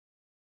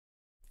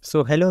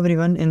So hello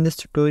everyone, in this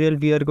tutorial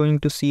we are going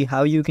to see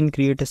how you can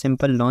create a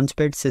simple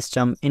launchpad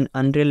system in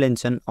Unreal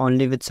Engine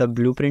only with some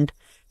blueprint.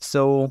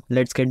 So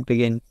let's get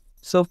begin.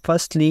 So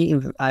firstly,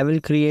 I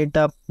will create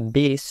a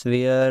base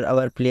where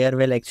our player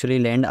will actually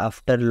land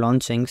after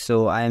launching.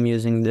 So I am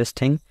using this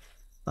thing.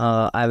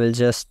 I will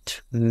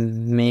just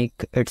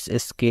make its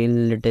scale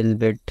little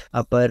bit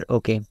upper.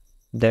 Okay,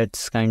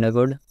 that's kind of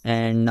good.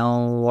 And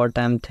now what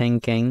I'm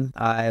thinking,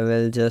 I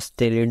will just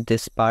delete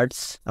this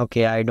parts.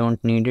 Okay, I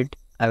don't need it.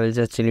 I will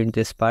just delete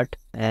this part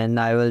and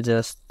I will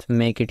just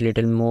make it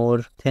little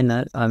more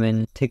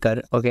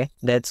thicker. Okay,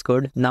 that's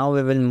good. Now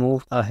we will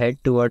move ahead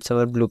towards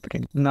our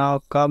blueprint. Now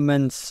come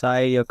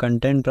inside your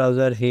content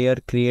browser here,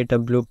 create a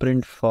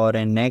blueprint for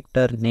an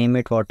actor, name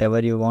it whatever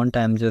you want.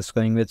 I'm just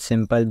going with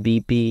simple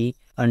BP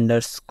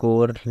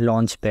underscore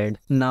launchpad.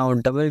 Now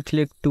double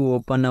click to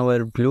open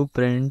our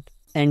blueprint.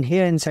 And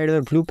here inside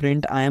our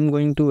blueprint, I am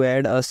going to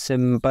add a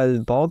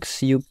simple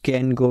box. You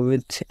can go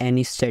with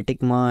any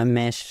static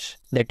mesh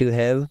that you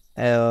have,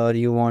 or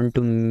you want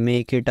to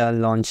make it a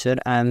launcher.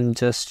 I'm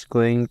just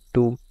going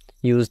to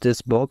use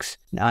this box.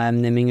 I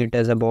am naming it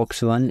as a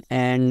box 1.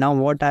 And now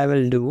what I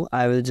will do,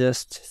 I will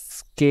just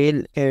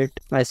scale it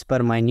as per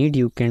my need.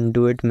 You can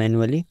do it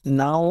manually.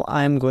 Now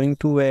I am going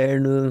to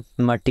add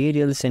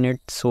materials in it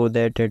so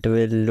that it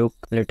will look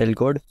little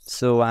good.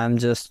 So I am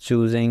just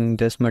choosing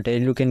this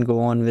material. You can go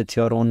on with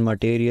your own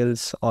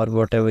materials or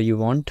whatever you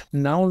want.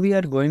 Now we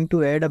are going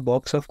to add a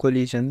box of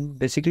collision.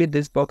 Basically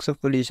this box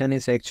of collision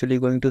is actually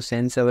going to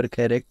sense our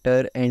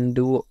character and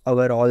do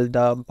our all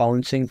the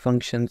bouncing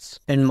functions.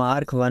 And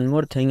mark one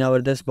more thing,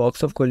 this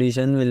box of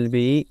collision will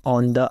be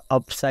on the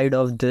upside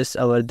of this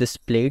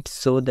plate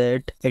so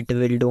that it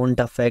will don't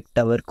affect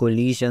our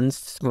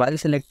collisions. While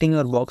selecting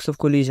your box of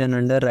collision,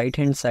 under right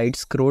hand side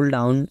scroll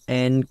down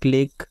and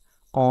click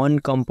on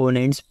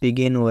components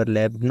begin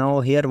overlap. Now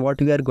here what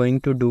we are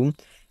going to do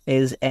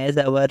is, as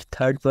our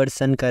third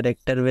person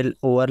character will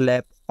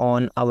overlap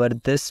on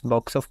this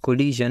box of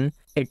collision,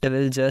 it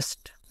will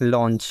just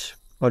launch,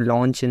 or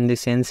launch in the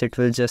sense it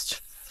will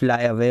just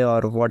fly away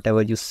or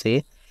whatever you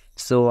say.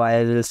 So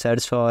I will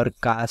search for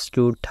cast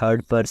to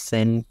third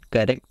person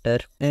character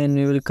and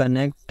we will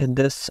connect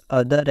this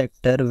other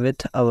actor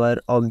with our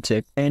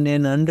object. And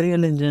in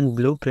Unreal Engine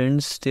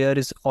blueprints, there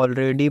is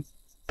already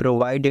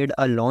provided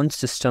a launch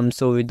system,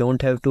 so we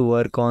don't have to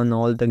work on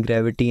all the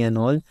gravity and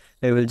all.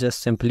 We will just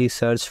simply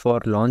search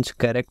for launch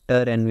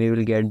character and we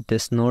will get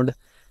this node.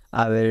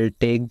 I will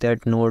take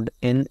that node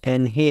in,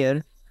 and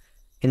here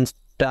in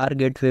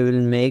target we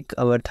will make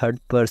our third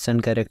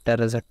person character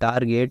as a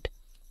target.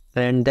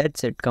 And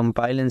that's it.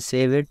 Compile and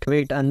save it.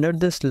 Wait, under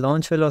this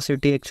launch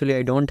velocity, actually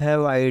I don't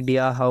have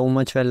idea how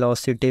much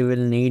velocity will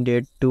need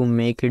it to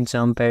make it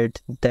jump at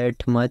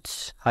that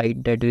much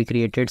height that we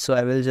created. So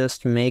I will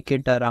just make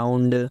it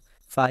around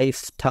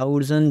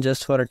 5000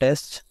 just for a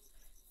test.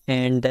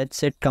 And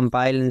that's it.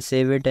 Compile and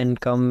save it and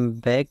come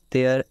back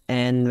there.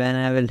 And when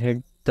I will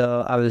hit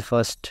I will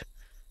first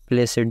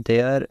place it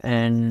there,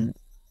 and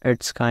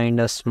it's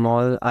kind of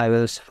small. I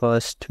will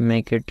first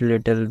make it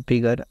little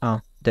bigger.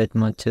 That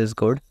much is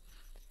good.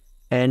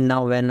 And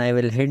now when I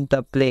will hit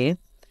the play,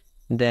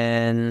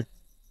 then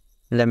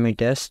let me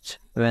test.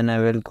 When I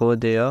will go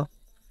there,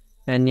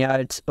 and yeah,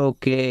 it's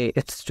okay.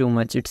 It's too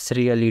much. It's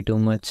really too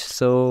much.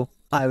 So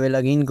I will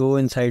again go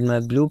inside my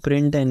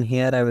blueprint, and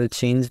here I will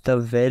change the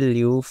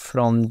value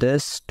from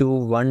this to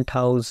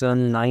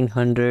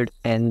 1900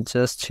 and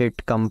just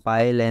hit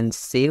compile and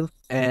save.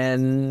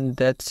 And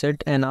that's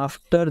it. And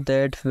after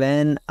that,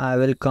 when I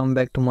will come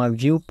back to my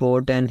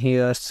viewport and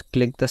here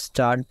click the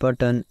start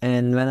button,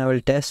 and when I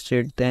will test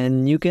it,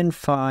 then you can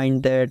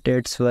find that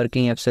it's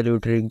working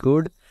absolutely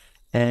good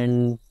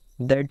and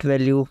that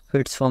value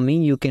fits for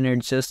me. You can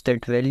adjust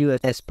that value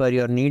as per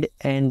your need.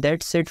 And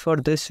that's it for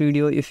this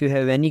video. If you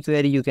have any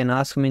query, you can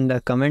ask me in the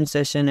comment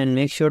section, and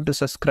make sure to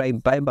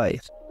subscribe. Bye bye.